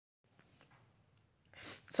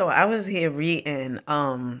So I was here reading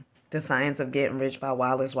The Science of Getting Rich by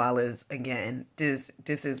Wallace Wallace again. This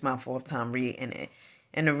is my fourth time reading it.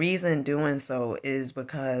 And the reason doing so is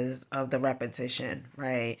because of the repetition,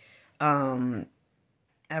 right? Um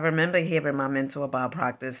I remember hearing my mentor Bob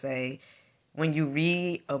Proctor say, when you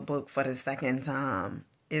read a book for the second time,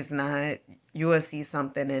 it's not, you will see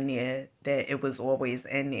something in there that it was always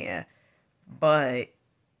in there. But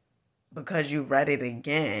because you read it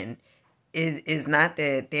again, it's not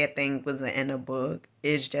that that thing wasn't in a book.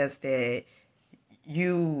 It's just that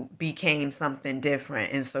you became something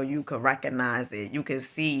different, and so you could recognize it. You could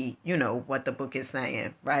see, what the book is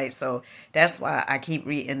saying, right? So that's why I keep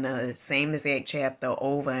reading the same exact chapter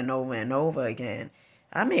over and over and over again.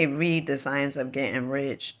 I may read The Science of Getting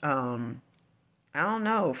Rich, I don't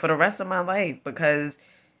know, for the rest of my life, because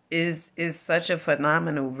is such a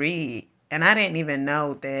phenomenal read. And I didn't even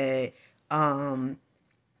know that um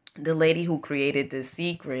the lady who created The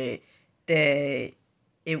Secret, that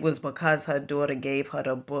it was because her daughter gave her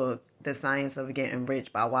the book The Science of Getting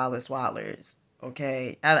Rich by Wallace Wallace.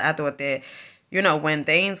 Okay, I thought that, when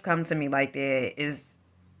things come to me like that,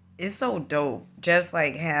 it's so dope. Just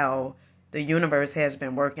like how the universe has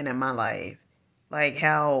been working in my life, like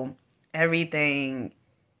how everything,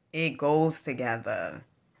 it goes together,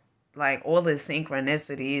 like all the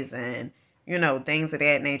synchronicities and things of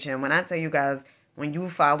that nature. And when I tell you guys, when you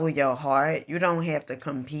follow your heart, you don't have to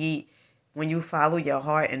compete. When you follow your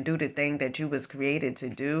heart and do the thing that you was created to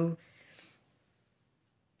do,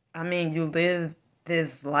 I mean, you live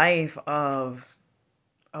this life of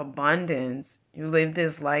abundance. You live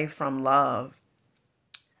this life from love,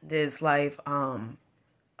 this life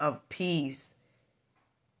of peace.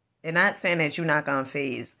 And not saying that you're not gonna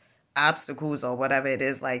face obstacles or whatever it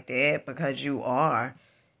is like that, because you are.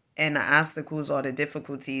 And the obstacles or the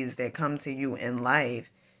difficulties that come to you in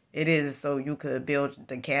life, it is so you could build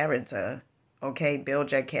the character. Okay,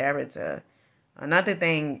 build your character. Another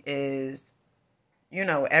thing is,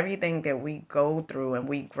 everything that we go through and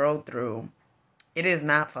we grow through, it is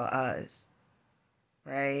not for us,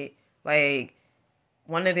 right? Like,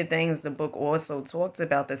 one of the things the book also talks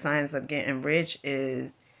about, The Science of Getting Rich,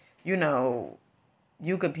 is, you know,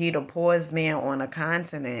 you could be the poorest man on a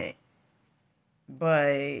continent,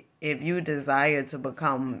 but if you desire to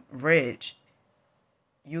become rich,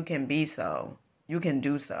 you can be so. You can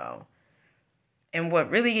do so. And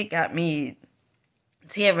what really got me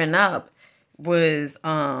tearing up was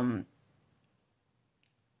and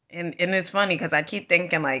it's funny because I keep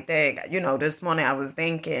thinking like that, this morning I was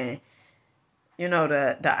thinking,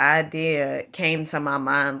 the idea came to my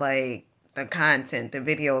mind, like the content, the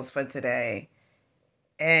videos for today.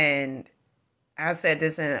 And I said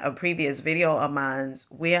this in a previous video of mine,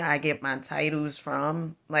 where I get my titles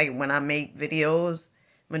from. Like when I make videos,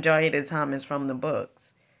 majority of the time is from the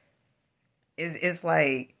books. It's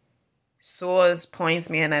like source points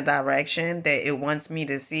me in a direction that it wants me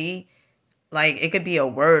to see. Like it could be a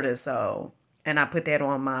word or so, and I put that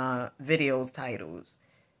on my videos titles.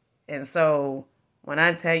 And so when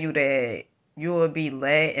I tell you that you will be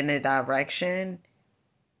led in a direction,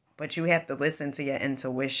 but you have to listen to your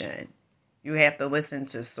intuition. You have to listen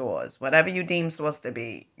to source, whatever you deem source to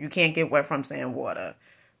be. You can't get wet from saying water.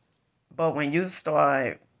 But when you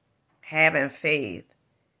start having faith,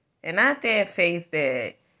 and not that faith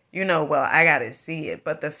that, well, I got to see it,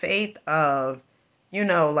 but the faith of,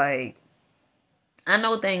 like, I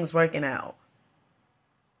know things working out.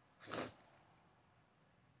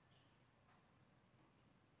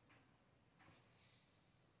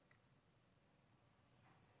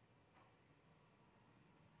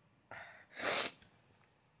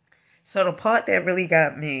 So the part that really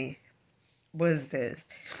got me was this.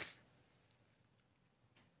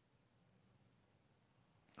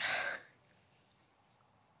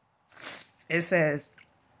 It says,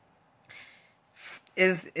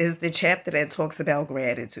 is the chapter that talks about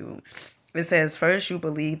gratitude. It says, first you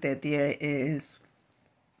believe that there is,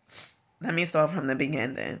 let me start from the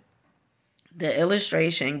beginning. The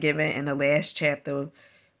illustration given in the last chapter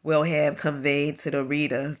will have conveyed to the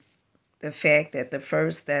reader the fact that the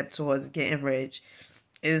first step towards getting rich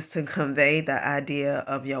is to convey the idea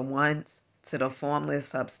of your wants to the formless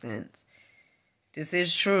substance. This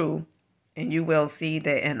is true, and you will see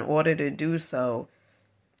that in order to do so,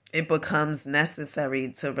 it becomes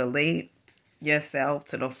necessary to relate yourself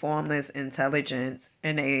to the formless intelligence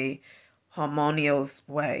in a harmonious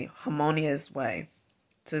way.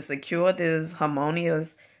 To secure this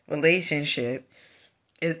harmonious relationship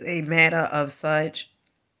is a matter of such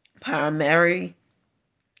primary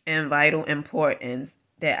and vital importance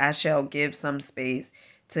that I shall give some space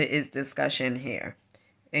to its discussion here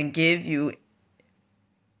and give you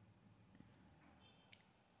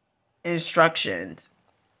instructions,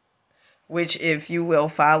 which, if you will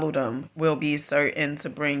follow them, will be certain to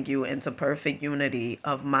bring you into perfect unity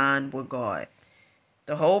of mind with God.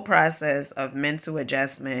 The whole process of mental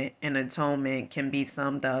adjustment and atonement can be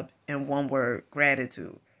summed up in one word: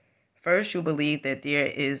 gratitude. First, you believe that there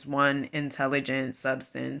is one intelligent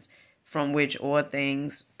substance from which all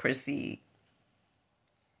things proceed.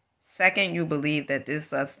 Second, you believe that this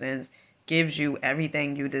substance gives you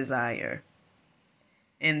everything you desire.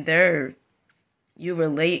 And third, you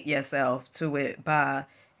relate yourself to it by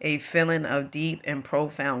a feeling of deep and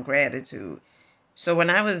profound gratitude. So when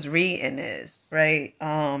I was reading this, right,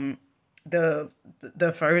 the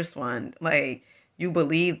first one, like, you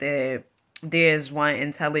believe that there's one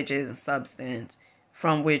intelligent substance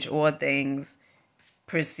from which all things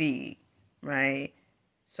proceed, right?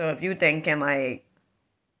 So if you're thinking like,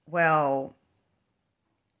 well,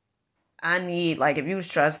 I need, like, if you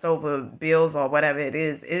stressed over bills or whatever it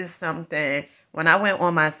is something. When I went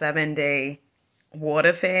on my 7-day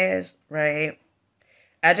water fast, right,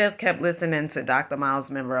 I just kept listening to Dr.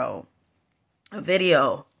 Miles Monroe, a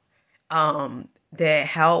video that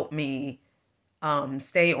helped me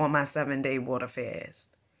stay on my 7-day water fast.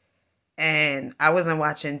 And I wasn't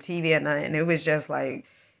watching TV at night, and it was just like,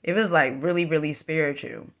 it was like really, really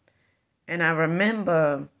spiritual. And I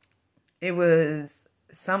remember it was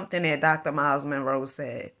something that Dr. Miles Monroe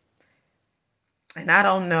said. And I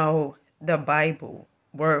don't know the Bible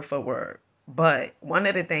word for word, but one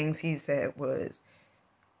of the things he said was,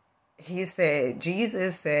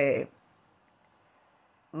 Jesus said,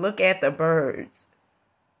 look at the birds,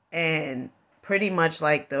 and pretty much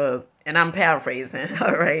like and I'm paraphrasing,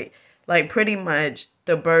 all right? Like, pretty much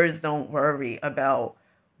the birds don't worry about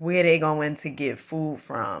where they're going to get food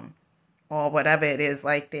from or whatever it is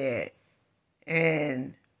like that.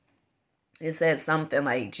 And it says something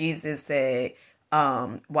like, Jesus said,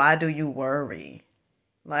 why do you worry?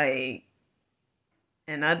 Like,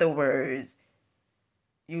 in other words,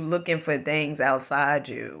 you looking for things outside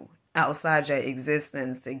you, outside your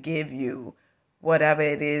existence, to give you whatever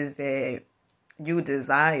it is that you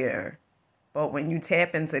desire. But when you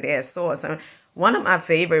tap into that source, one of my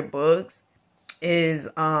favorite books is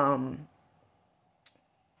Vernon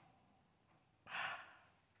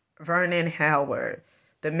Howard,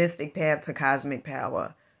 The Mystic Path to Cosmic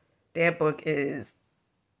Power. That book is,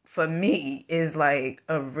 for me, is like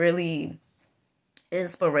a really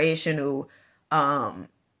inspirational,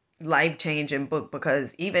 life-changing book,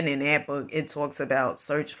 because even in that book, it talks about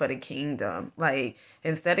search for the kingdom. Like,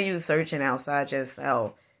 instead of you searching outside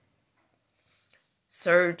yourself,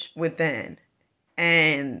 search within.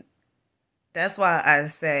 And that's why I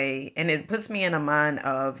say, and it puts me in a mind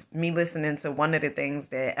of me listening to one of the things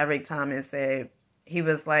that Eric Thomas said. He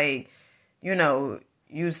was like,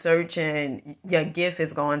 you searching, your gift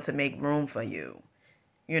is going to make room for you.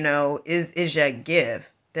 Is your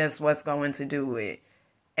gift. That's what's going to do it.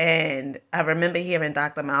 And I remember hearing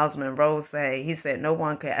Dr. Miles Monroe say, he said, no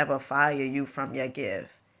one could ever fire you from your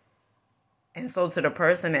gift. And so to the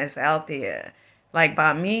person that's out there, like,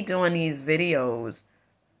 by me doing these videos,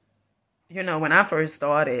 when I first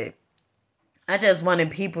started, I just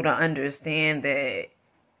wanted people to understand that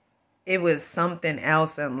it was something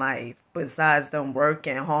else in life besides them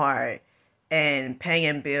working hard and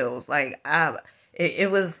paying bills. Like, it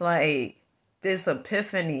was like this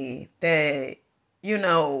epiphany that,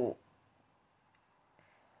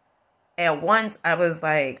 at once I was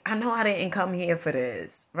like, I know I didn't come here for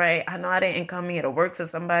this, right? I know I didn't come here to work for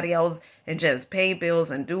somebody else and just pay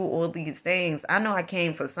bills and do all these things. I know I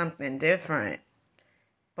came for something different.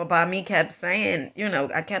 But by me kept saying,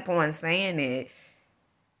 I kept on saying it.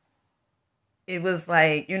 It was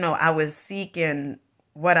like, I was seeking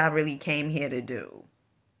what I really came here to do.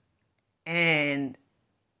 And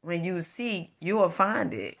when you seek, you will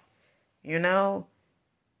find it,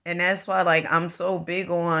 And that's why, like, I'm so big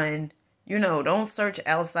on, don't search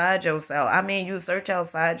outside yourself. I mean, you search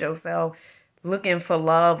outside yourself looking for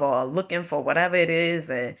love or looking for whatever it is.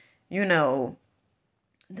 And,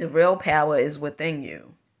 the real power is within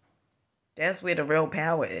you. That's where the real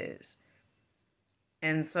power is.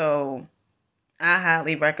 And so I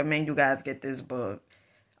highly recommend you guys get this book.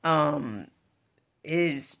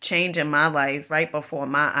 It's changing my life right before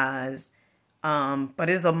my eyes. But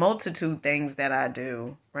it's a multitude things that I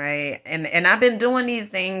do, right? And I've been doing these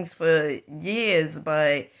things for years,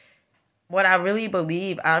 but what I really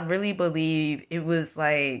believe it was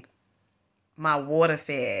like my water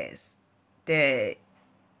fast, that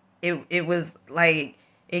it was like,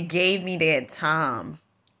 it gave me that time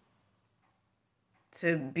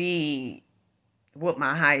to be with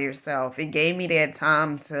my higher self. It gave me that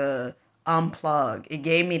time to unplug. It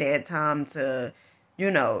gave me that time to,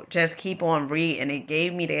 just keep on reading. It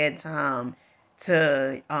gave me that time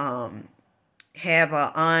to have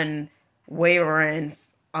a unwavering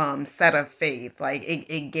set of faith. Like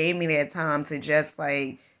it gave me that time to just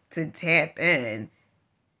like to tap in,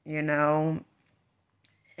 you know.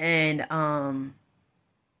 And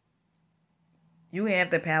you have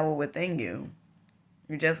the power within you.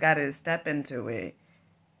 You just gotta step into it.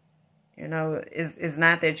 It's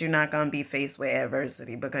not that you're not gonna be faced with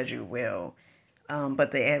adversity, because you will.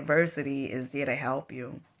 But the adversity is there to help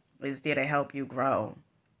you. It's there to help you grow.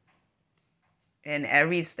 And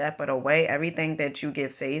every step of the way, everything that you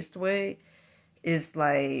get faced with is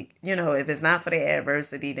like, if it's not for the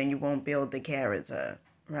adversity, then you won't build the character,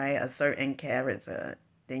 right? A certain character.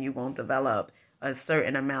 Then you won't develop a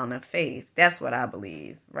certain amount of faith. That's what I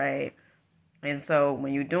believe, right? And so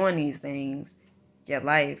when you're doing these things, your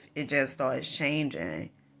life, it just starts changing,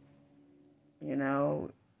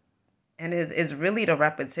 And it's really the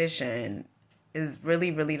repetition. It's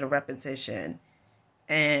really, really the repetition.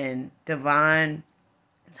 And divine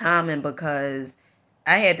timing, because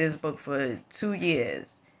I had this book for 2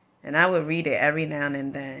 years and I would read it every now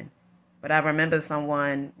and then. But I remember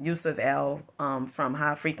someone, Yusuf L, from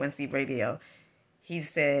High Frequency Radio, he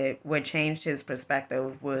said what changed his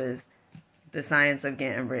perspective was The Science of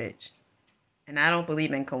Getting Rich. And I don't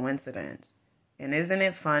believe in coincidence. And isn't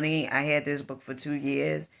it funny? I had this book for 2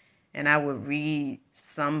 years and I would read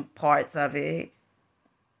some parts of it,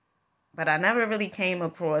 but I never really came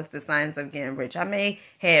across The Science of Getting Rich. I may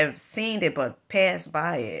have seen it, but passed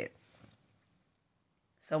by it.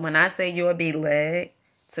 So when I say you'll be led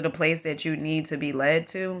to the place that you need to be led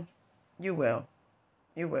to, you will.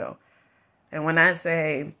 You will. And when I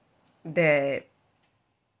say that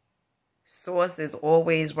source is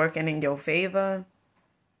always working in your favor,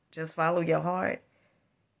 just follow your heart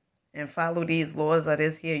and follow these laws of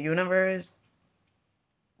this here universe.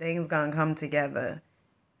 Things gonna come together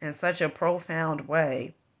in such a profound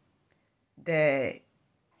way that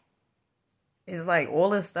it's like all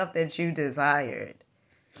the stuff that you desired,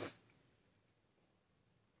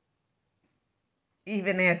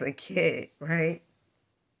 even as a kid, right?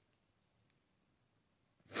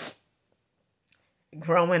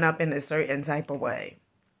 Growing up in a certain type of way.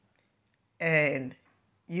 And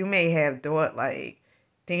you may have thought like,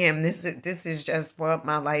 damn, this is just what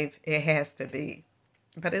my life, it has to be.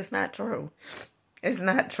 But it's not true. It's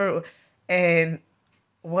not true. And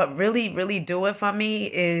what really, really do it for me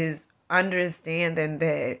is understanding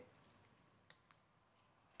that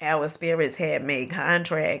our spirits had made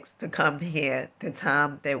contracts to come here the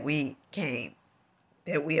time that we came,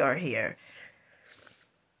 that we are here.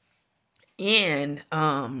 And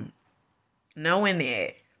knowing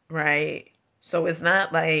that, right? So it's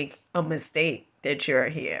not like a mistake that you're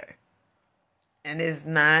here. And it's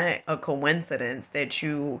not a coincidence that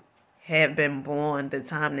you have been born the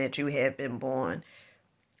time that you have been born,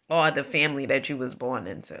 or the family that you was born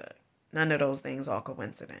into. None of those things are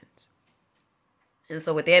coincidence. And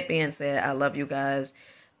so with that being said, I love you guys.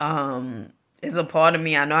 It's a part of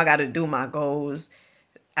me. I know I got to do my goals.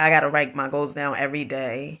 I got to write my goals down every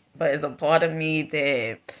day. But it's a part of me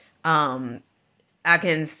that I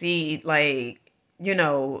can see, like,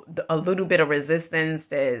 a little bit of resistance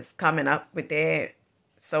that's coming up with that.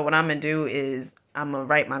 So what I'm going to do is I'm going to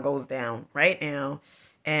write my goals down right now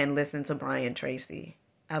and listen to Brian Tracy.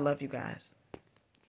 I love you guys.